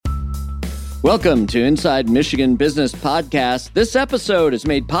Welcome to Inside Michigan Business Podcast. This episode is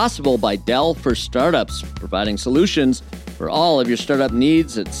made possible by Dell for Startups, providing solutions for all of your startup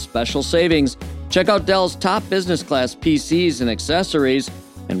needs at special savings. Check out Dell's top business class PCs and accessories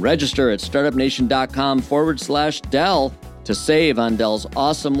and register at startupnation.com/Dell to save on Dell's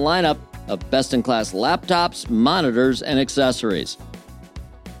awesome lineup of best-in-class laptops, monitors, and accessories.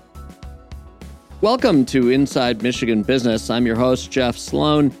 Welcome to Inside Michigan Business. I'm your host, Jeff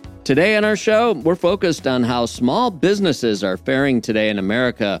Sloan. Today on our show, we're focused on how small businesses are faring today in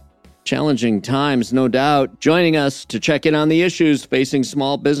America. Challenging times, no doubt. Joining us to check in on the issues facing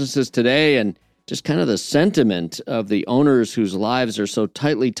small businesses today and just kind of the sentiment of the owners whose lives are so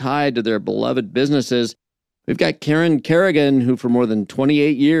tightly tied to their beloved businesses. We've got Karen Kerrigan, who for more than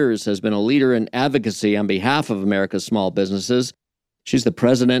 28 years has been a leader in advocacy on behalf of America's small businesses. She's the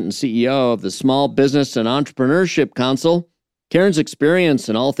president and CEO of the Small Business and Entrepreneurship Council. Karen's experience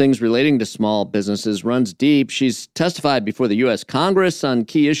in all things relating to small businesses runs deep. She's testified before the U.S. Congress on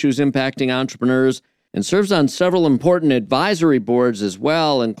key issues impacting entrepreneurs and serves on several important advisory boards as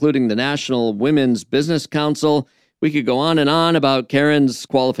well, including the National Women's Business Council. We could go on and on about Karen's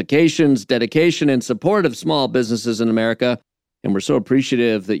qualifications, dedication, and support of small businesses in America. And we're so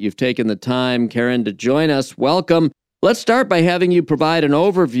appreciative that you've taken the time, Karen, to join us. Welcome. Let's start by having you provide an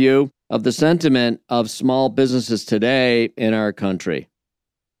overview of the sentiment of small businesses today in our country.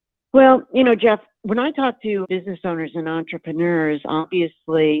 Well, Jeff, when I talk to business owners and entrepreneurs,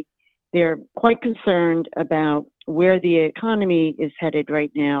 obviously they're quite concerned about where the economy is headed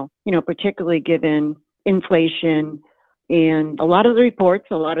right now, particularly given inflation and a lot of the reports,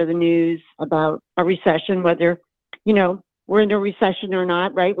 a lot of the news about a recession, whether, we're in a recession or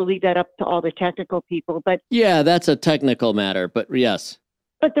not, right? We'll leave that up to all the technical people. But yeah, that's a technical matter, but yes.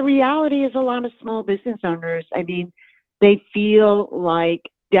 But the reality is a lot of small business owners, they feel like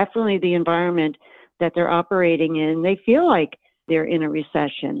definitely the environment that they're operating in, they feel like they're in a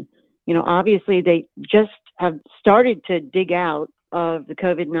recession. Obviously they just have started to dig out of the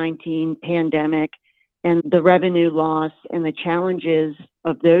COVID-19 pandemic and the revenue loss and the challenges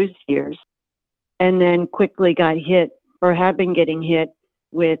of those years, and then quickly got hit or have been getting hit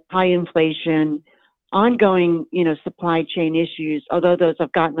with high inflation, ongoing, supply chain issues, although those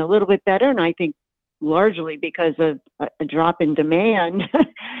have gotten a little bit better, and I think largely because of a drop in demand,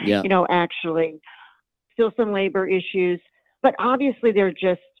 yeah. Actually still some labor issues, but obviously they're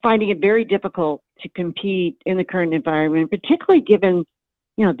just finding it very difficult to compete in the current environment, particularly given,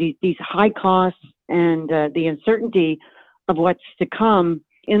 these high costs and the uncertainty of what's to come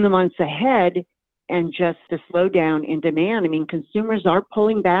in the months ahead and just the slowdown in demand. Consumers are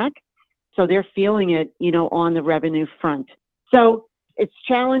pulling back. So they're feeling it, on the revenue front. So it's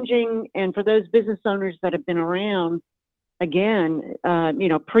challenging. And for those business owners that have been around, again,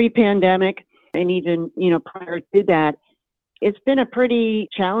 pre-pandemic and even, prior to that, it's been a pretty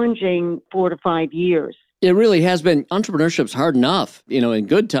challenging 4 to 5 years. It really has been. Entrepreneurship's hard enough, in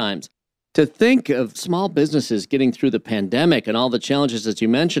good times. To think of small businesses getting through the pandemic and all the challenges that you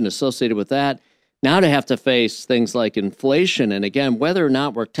mentioned associated with that, now to have to face things like inflation, and again, whether or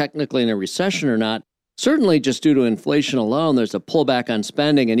not we're technically in a recession or not, certainly just due to inflation alone, there's a pullback on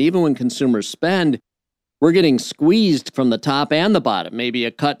spending. And even when consumers spend, we're getting squeezed from the top and the bottom. Maybe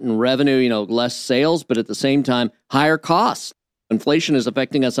a cut in revenue, less sales, but at the same time, higher costs. Inflation is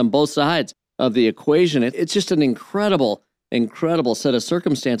affecting us on both sides of the equation. It's just an incredible set of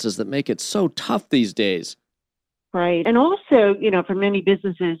circumstances that make it so tough these days. Right. And also, for many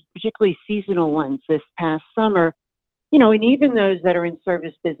businesses, particularly seasonal ones this past summer, and even those that are in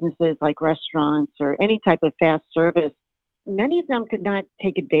service businesses like restaurants or any type of fast service, many of them could not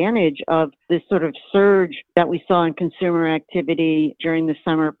take advantage of this sort of surge that we saw in consumer activity during the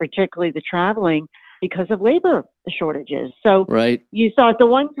summer, particularly the traveling, because of labor shortages. So right. You saw at the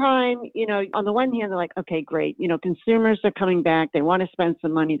one time, on the one hand, they're like, okay, great. Consumers are coming back. They want to spend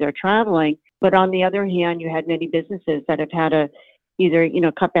some money. They're traveling. But on the other hand, you had many businesses that have had to either,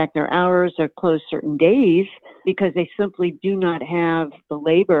 cut back their hours or close certain days because they simply do not have the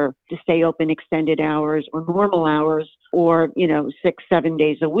labor to stay open extended hours or normal hours or, 6-7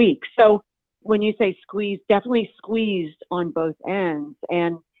 days a week. So when you say squeezed, definitely squeezed on both ends.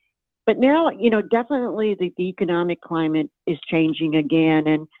 But now, definitely the economic climate is changing again.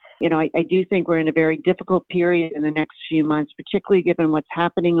 And, I do think we're in a very difficult period in the next few months, particularly given what's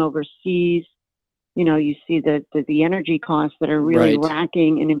happening overseas. You see the energy costs that are really right.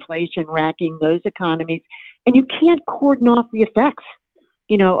 racking and inflation racking those economies. And you can't cordon off the effects,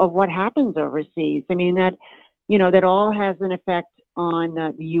 of what happens overseas. That all has an effect on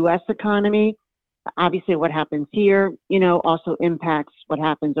the U.S. economy. Obviously, what happens here, also impacts what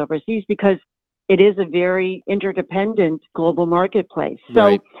happens overseas because it is a very interdependent global marketplace. So,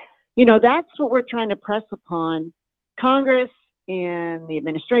 Right. That's what we're trying to press upon Congress and the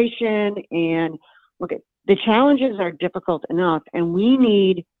administration. And look, the challenges are difficult enough, and we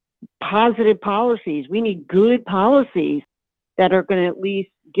need positive policies. We need good policies that are going to at least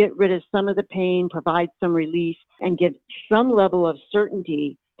get rid of some of the pain, provide some relief, and give some level of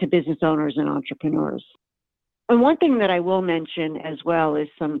certainty to business owners and entrepreneurs. And one thing that I will mention as well is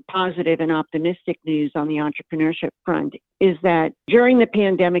some positive and optimistic news on the entrepreneurship front is that during the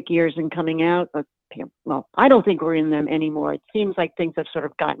pandemic years and coming out, well, I don't think we're in them anymore. It seems like things have sort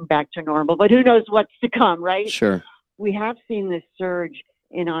of gotten back to normal, but who knows what's to come, right? Sure. We have seen this surge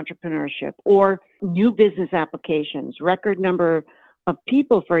in entrepreneurship or new business applications, record number of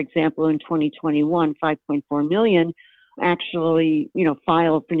people, for example, in 2021, 5.4 million actually,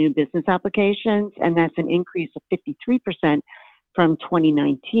 filed for new business applications. And that's an increase of 53% from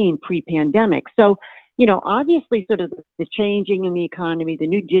 2019 pre-pandemic. So, obviously sort of the changing in the economy, the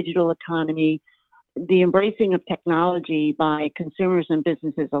new digital economy, the embracing of technology by consumers and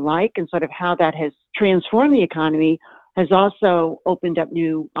businesses alike, and sort of how that has transformed the economy has also opened up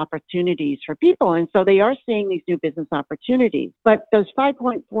new opportunities for people. And so they are seeing these new business opportunities. But those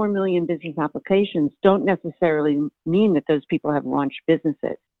 5.4 million business applications don't necessarily mean that those people have launched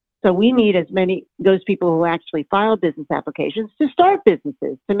businesses. So we need those people who actually file business applications to start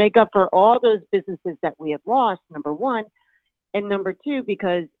businesses, to make up for all those businesses that we have lost, number one. And number two,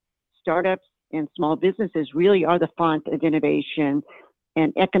 because startups and small businesses really are the font of innovation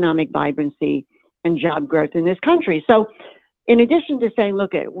and economic vibrancy and job growth in this country. So in addition to saying,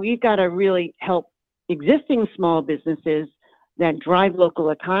 look, we've got to really help existing small businesses that drive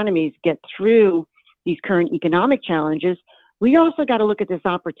local economies get through these current economic challenges, we also got to look at this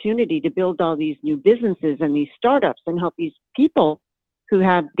opportunity to build all these new businesses and these startups and help these people who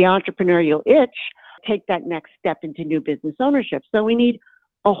have the entrepreneurial itch take that next step into new business ownership. So we need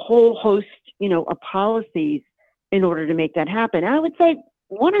a whole host, of policies in order to make that happen. And I would say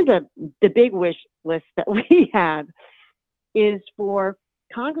one of the big wish lists that we have is for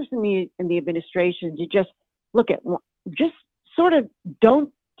Congress and the administration to just just sort of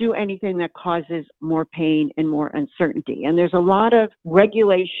don't do anything that causes more pain and more uncertainty. And there's a lot of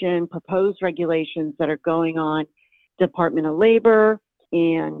proposed regulations that are going on, Department of Labor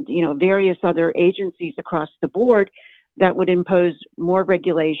and, various other agencies across the board that would impose more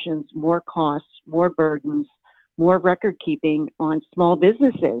regulations, more costs, more burdens, more record keeping on small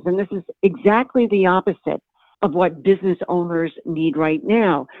businesses. And this is exactly the opposite of what business owners need right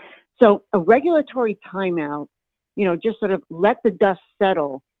now. So a regulatory timeout, just sort of let the dust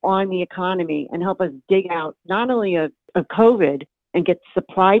settle on the economy and help us dig out not only of COVID and get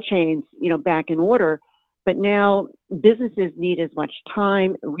supply chains, back in order, but now businesses need as much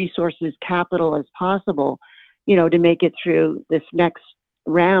time, resources, capital as possible, to make it through this next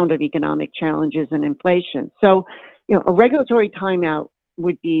round of economic challenges and inflation. So, a regulatory timeout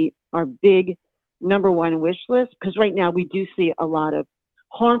would be our big number one wish list, because right now we do see a lot of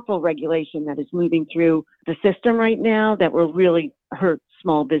harmful regulation that is moving through the system right now that will really hurt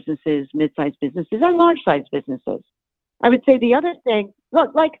small businesses, mid-sized businesses, and large-sized businesses. I would say the other thing,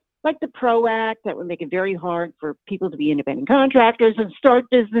 look, like the PRO Act, that would make it very hard for people to be independent contractors and start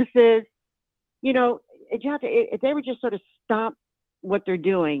businesses. If they would just sort of stop what they're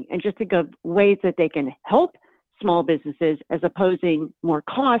doing and just think of ways that they can help small businesses as opposing more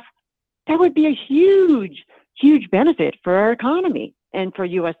costs, that would be a huge, huge benefit for our economy and for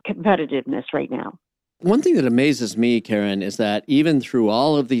U.S. competitiveness right now. One thing that amazes me, Karen, is that even through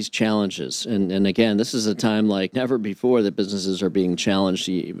all of these challenges, and again, this is a time like never before that businesses are being challenged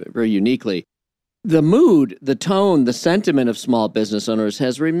very uniquely, the mood, the tone, the sentiment of small business owners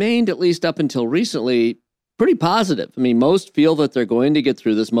has remained, at least up until recently, pretty positive. I mean, most feel that they're going to get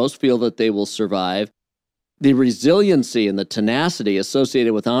through this. Most feel that they will survive. The resiliency and the tenacity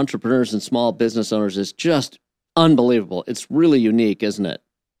associated with entrepreneurs and small business owners is just unbelievable. It's really unique, isn't it?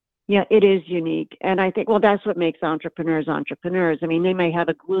 Yeah, it is unique. And I think, that's what makes entrepreneurs entrepreneurs. I mean, they may have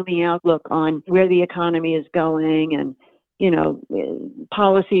a gloomy outlook on where the economy is going and,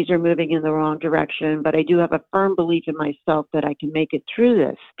 policies are moving in the wrong direction, but I do have a firm belief in myself that I can make it through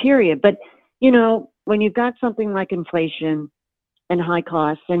this, period. But, when you've got something like inflation and high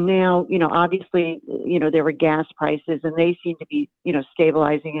costs, and now, obviously, there were gas prices and they seem to be,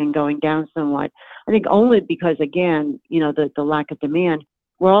 stabilizing and going down somewhat. I think only because, again, the lack of demand.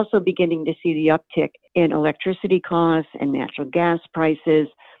 We're also beginning to see the uptick in electricity costs and natural gas prices.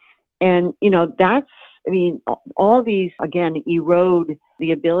 And, that's I mean, all these, again, erode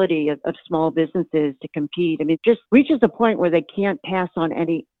the ability of small businesses to compete. I mean, it just reaches a point where they can't pass on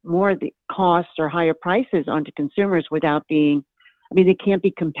any more of the costs or higher prices onto consumers without being, I mean, they can't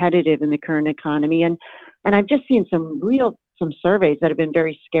be competitive in the current economy. And I've just seen some surveys that have been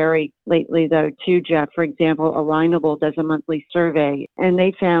very scary lately, though, too, Jeff. For example, Alignable does a monthly survey, and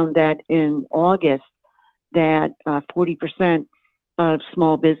they found that in August that 40% of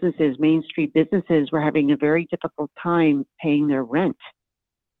small businesses, Main Street businesses, were having a very difficult time paying their rent.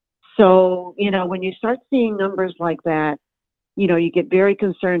 So, when you start seeing numbers like that, you get very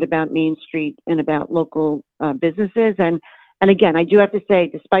concerned about Main Street and about local businesses. And again, I do have to say,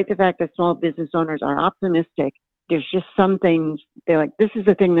 despite the fact that small business owners are optimistic, there's just some things they're like, this is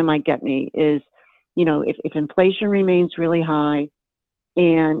the thing that might get me is, if inflation remains really high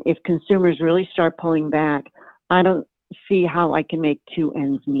and if consumers really start pulling back, I don't see how I can make two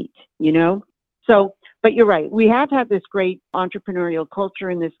ends meet, So, but you're right. We have had this great entrepreneurial culture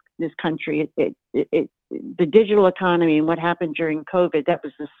in this country. The digital economy and what happened during COVID, that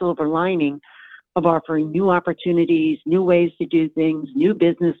was the silver lining of offering new opportunities, new ways to do things, new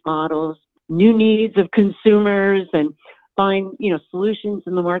business models, new needs of consumers, and find, solutions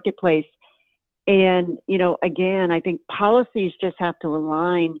in the marketplace. And, again, I think policies just have to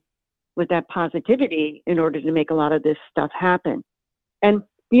align with that positivity in order to make a lot of this stuff happen. And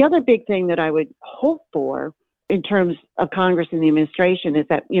the other big thing that I would hope for in terms of Congress and the administration is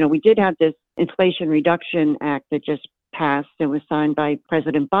that, we did have this Inflation Reduction Act that just passed and was signed by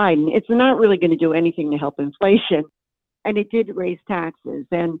President Biden. It's not really going to do anything to help inflation. And it did raise taxes.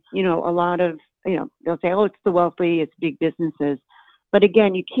 And, a lot of, they'll say, oh, it's the wealthy, it's big businesses. But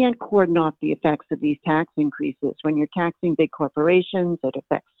again, you can't cordon off the effects of these tax increases. When you're taxing big corporations, it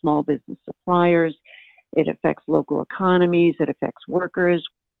affects small business suppliers, it affects local economies, it affects workers.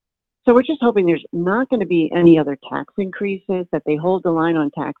 So we're just hoping there's not going to be any other tax increases, that they hold the line on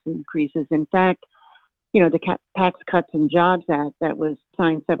tax increases. In fact, the Tax Cuts and Jobs Act that was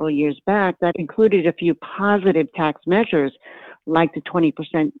signed several years back, that included a few positive tax measures, like the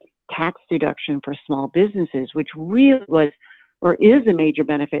 20% tax deduction for small businesses, which really was or is a major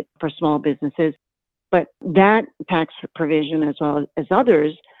benefit for small businesses. But that tax provision, as well as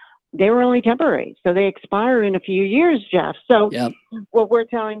others, they were only temporary. So they expire in a few years, Jeff. So Yep. What we're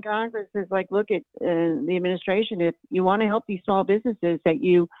telling Congress is like, look at the administration, if you want to help these small businesses that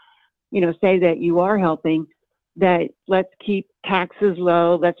you say that you are helping, that let's keep taxes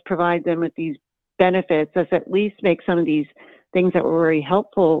low, let's provide them with these benefits, let's at least make some of these things that were very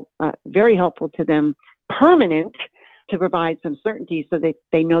helpful to them permanent, to provide some certainty so that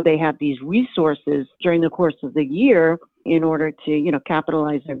they know they have these resources during the course of the year in order to,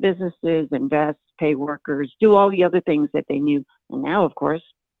 capitalize their businesses, invest, pay workers, do all the other things that they knew. And now, of course,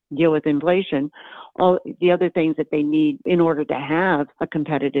 deal with inflation, all the other things that they need in order to have a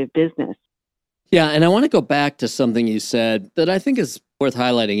competitive business. Yeah, and I want to go back to something you said that I think is worth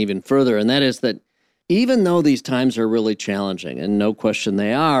highlighting even further, and that is that even though these times are really challenging, and no question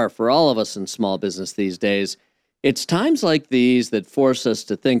they are for all of us in small business these days, it's times like these that force us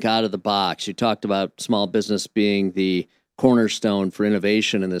to think out of the box. You talked about small business being the cornerstone for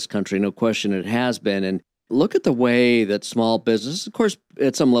innovation in this country. No question it has been. And look at the way that small business, of course,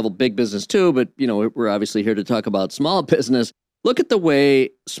 at some level, big business too, but we're obviously here to talk about small business. Look at the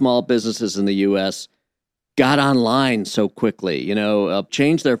way small businesses in the U.S. got online so quickly,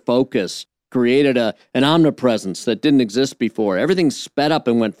 changed their focus, created an omnipresence that didn't exist before. Everything sped up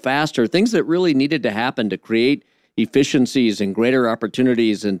and went faster, things that really needed to happen to create efficiencies and greater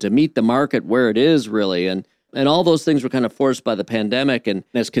opportunities and to meet the market where it is really. And all those things were kind of forced by the pandemic and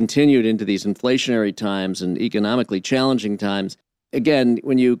has continued into these inflationary times and economically challenging times. Again,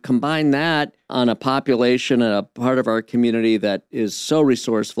 when you combine that on a population and a part of our community that is so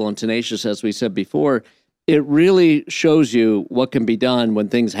resourceful and tenacious, as we said before, it really shows you what can be done when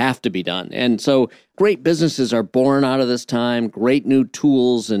things have to be done. And so great businesses are born out of this time. Great new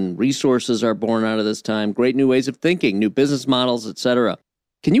tools and resources are born out of this time. Great new ways of thinking, new business models, et cetera.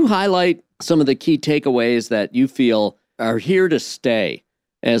 Can you highlight some of the key takeaways that you feel are here to stay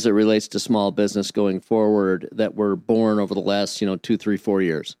as it relates to small business going forward that were born over the last, 2, 3, 4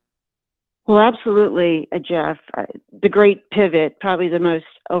 years? Well, absolutely, Jeff. The great pivot, probably the most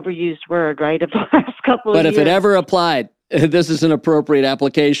overused word, right, of the last couple of years. But if it ever applied, this is an appropriate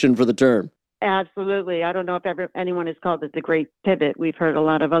application for the term. Absolutely. I don't know if anyone has called it the great pivot. We've heard a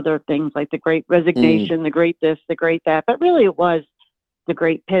lot of other things like the great resignation, the great this, the great that, but really it was the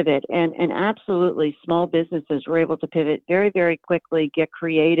great pivot. And absolutely, small businesses were able to pivot very, very quickly, get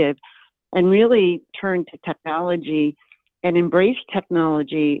creative, and really turn to technology and embrace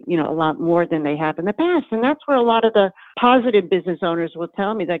technology, a lot more than they have in the past. And that's where a lot of the positive business owners will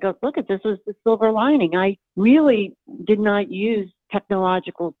tell me, they go, look, this was the silver lining. I really did not use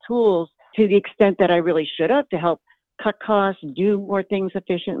technological tools to the extent that I really should have to help cut costs, do more things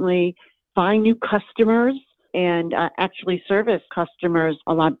efficiently, find new customers, and actually service customers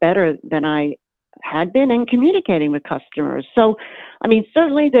a lot better than I had been, and communicating with customers. So,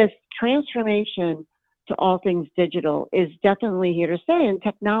 certainly this transformation to all things digital is definitely here to stay, and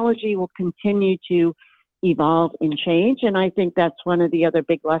technology will continue to evolve and change. And I think that's one of the other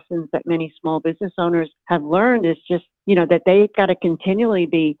big lessons that many small business owners have learned is just, that they've got to continually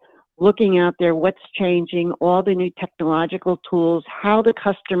be looking out there, what's changing, all the new technological tools, how the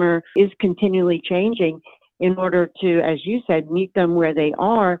customer is continually changing in order to, as you said, meet them where they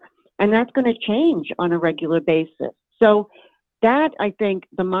are. And that's going to change on a regular basis. So that, I think,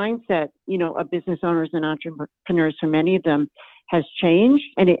 the mindset, of business owners and entrepreneurs, for many of them, has changed,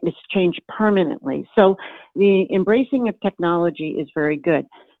 and it's changed permanently. So the embracing of technology is very good.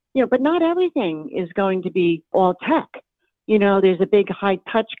 But not everything is going to be all tech. There's a big high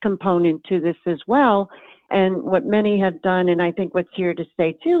touch component to this as well. And what many have done, and I think what's here to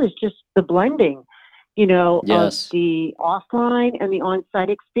stay too, is just the blending, Yes. of the offline and the on-site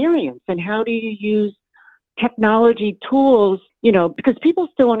experience. And how do you use technology tools, because people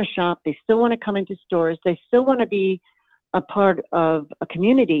still want to shop, they still want to come into stores, they still want to be a part of a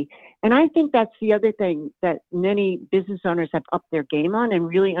community. And I think that's the other thing that many business owners have upped their game on and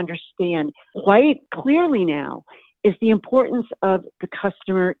really understand quite clearly now is the importance of the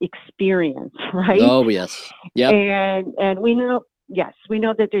customer experience, right? Oh, yes. Yep. And we know, yes, we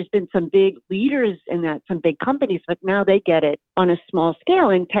know that there's been some big leaders in that, some big companies, but now they get it on a small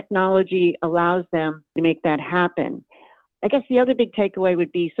scale, and technology allows them to make that happen. I guess the other big takeaway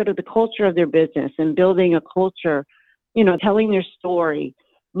would be sort of the culture of their business and building a culture, telling their story,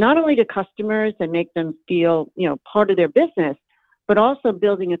 not only to customers and make them feel, part of their business, but also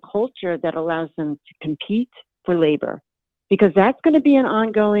building a culture that allows them to compete for labor, because that's going to be an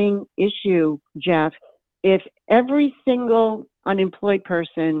ongoing issue, Jeff. If every single unemployed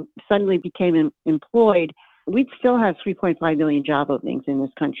person suddenly became employed, we'd still have 3.5 million job openings in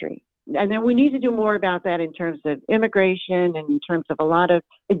this country. And then we need to do more about that in terms of immigration and in terms of a lot of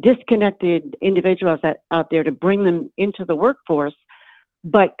disconnected individuals out there to bring them into the workforce.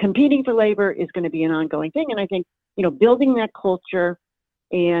 But competing for labor is going to be an ongoing thing. And I think, building that culture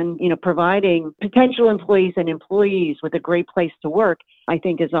and, providing potential employees and employees with a great place to work, I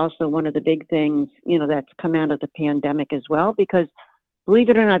think is also one of the big things, that's come out of the pandemic as well. Because believe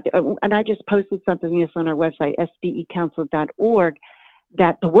it or not, and I just posted something this on our website, sbecouncil.org,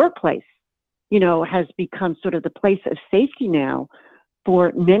 that the workplace, has become sort of the place of safety now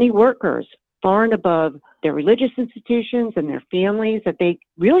for many workers, far and above their religious institutions and their families, that they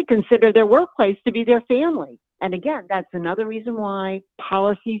really consider their workplace to be their family. And again, that's another reason why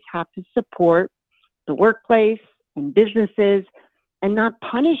policies have to support the workplace and businesses and not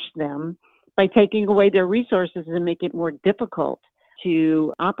punish them by taking away their resources and make it more difficult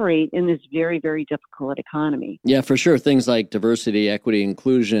to operate in this very, very difficult economy. Yeah, for sure. Things like diversity, equity,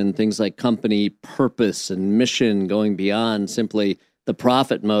 inclusion, things like company purpose and mission going beyond simply the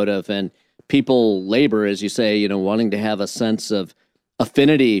profit motive, and people labor, as you say, wanting to have a sense of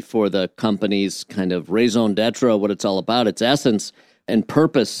affinity for the company's kind of raison d'etre, what it's all about, its essence and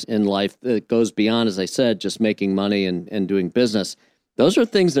purpose in life that goes beyond, as I said, just making money and doing business. Those are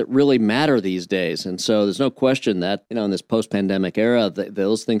things that really matter these days. And so there's no question that, in this post-pandemic era,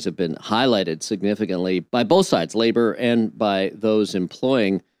 those things have been highlighted significantly by both sides, labor and by those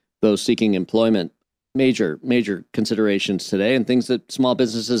employing, those seeking employment. Major considerations today, and things that small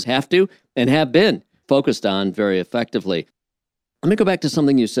businesses have to and have been focused on very effectively. Let me go back to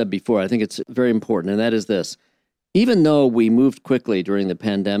something you said before. I think it's very important, and that is this. Even though we moved quickly during the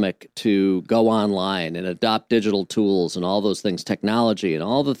pandemic to go online and adopt digital tools and all those things, technology and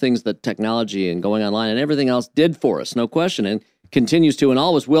all the things that technology and going online and everything else did for us, no question, and continues to and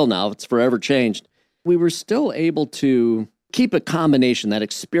always will now, it's forever changed, we were still able to keep a combination, that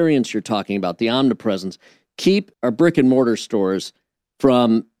experience you're talking about, the omnipresence, keep our brick and mortar stores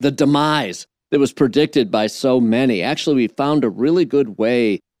from the demise that was predicted by so many. Actually, we found a really good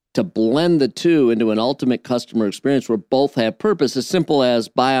way to blend the two into an ultimate customer experience where both have purpose, as simple as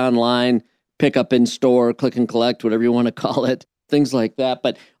buy online, pick up in store, click and collect, whatever you want to call it, things like that.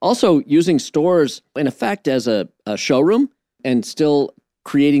 But also using stores, in effect, as a showroom and still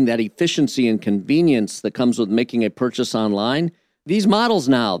creating that efficiency and convenience that comes with making a purchase online. These models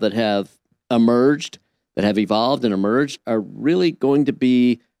now that have emerged, that have evolved and emerged, are really going to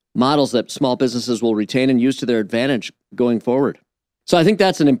be models that small businesses will retain and use to their advantage going forward. So I think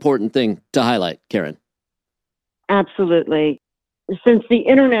that's an important thing to highlight, Karen. Absolutely. Since the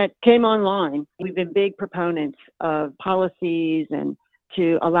internet came online, we've been big proponents of policies and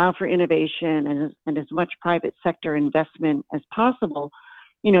to allow for innovation and as much private sector investment as possible,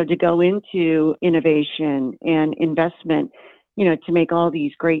 to go into innovation and investment, to make all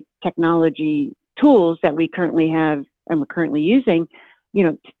these great technology tools that we currently have and we're currently using,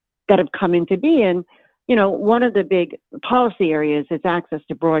 that have come into being. One of the big policy areas is access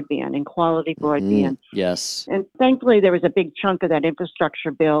to broadband and quality broadband. Yes. And thankfully, there was a big chunk of that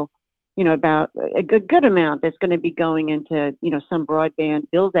infrastructure bill, about a good amount that's going to be going into, some broadband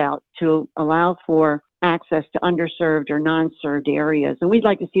build out to allow for access to underserved or non-served areas. And we'd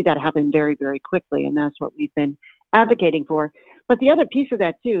like to see that happen very, very quickly. And that's what we've been advocating for. But the other piece of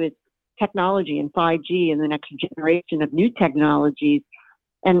that, too, is technology and 5G and the next generation of new technologies.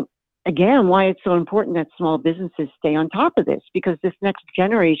 And again, why it's so important that small businesses stay on top of this, because this next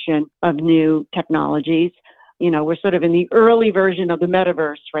generation of new technologies, we're sort of in the early version of the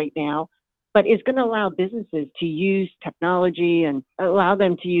metaverse right now, but it's going to allow businesses to use technology and allow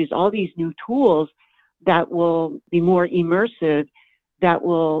them to use all these new tools that will be more immersive, that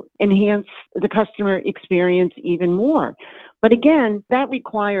will enhance the customer experience even more. But again, that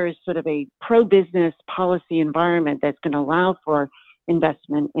requires sort of a pro-business policy environment that's going to allow for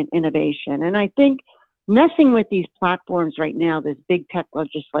investment and innovation. And I think messing with these platforms right now, this big tech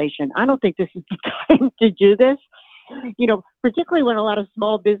legislation, I don't think this is the time to do this, particularly when a lot of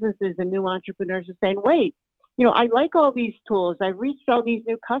small businesses and new entrepreneurs are saying, wait, I like all these tools. I've reached all these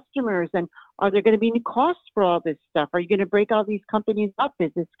new customers. And are there going to be any costs for all this stuff? Are you going to break all these companies up?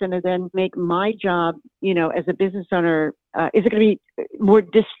 Is this going to then make my job, as a business owner, is it going to be more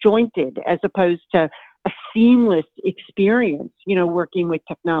disjointed as opposed to a seamless experience, working with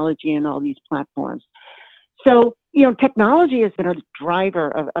technology and all these platforms? So, technology has been a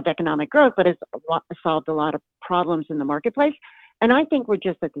driver of economic growth, but it's solved a lot of problems in the marketplace. And I think we're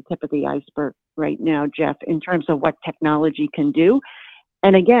just at the tip of the iceberg right now, Jeff, in terms of what technology can do.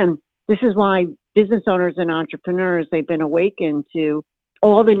 And again, this is why business owners and entrepreneurs, they've been awakened to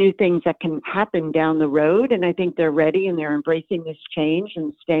all the new things that can happen down the road. And I think they're ready and they're embracing this change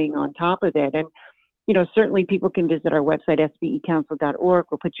and staying on top of it. And, certainly people can visit our website, sbecouncil.org.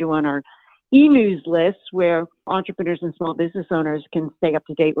 We'll put you on our e-news list where entrepreneurs and small business owners can stay up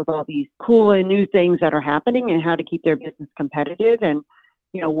to date with all these cool and new things that are happening and how to keep their business competitive and,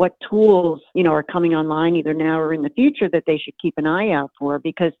 what tools, are coming online either now or in the future that they should keep an eye out for,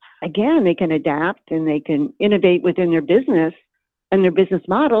 because again, they can adapt and they can innovate within their business and their business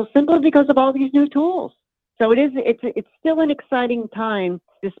models simply because of all these new tools. So it's still an exciting time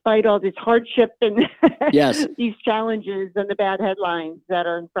despite all this hardship and yes. these challenges and the bad headlines that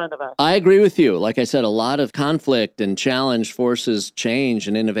are in front of us. I agree with you. Like I said, a lot of conflict and challenge forces change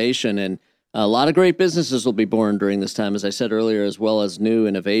and innovation, and a lot of great businesses will be born during this time, as I said earlier, as well as new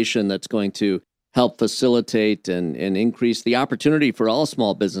innovation that's going to help facilitate and increase the opportunity for all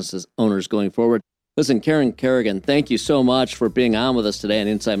small businesses owners going forward. Listen, Karen Kerrigan, thank you so much for being on with us today on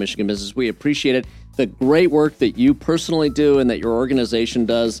Inside Michigan Business. We appreciate it. The great work that you personally do and that your organization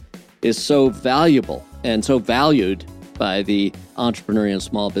does is so valuable and so valued by the entrepreneurial and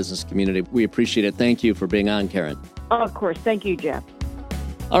small business community. We appreciate it. Thank you for being on, Karen. Oh, of course. Thank you, Jeff.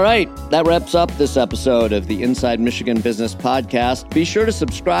 All right, that wraps up this episode of the Inside Michigan Business Podcast. Be sure to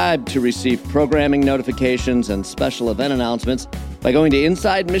subscribe to receive programming notifications and special event announcements by going to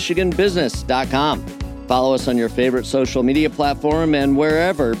InsideMichiganBusiness.com. Follow us on your favorite social media platform and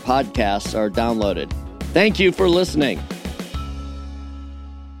wherever podcasts are downloaded. Thank you for listening.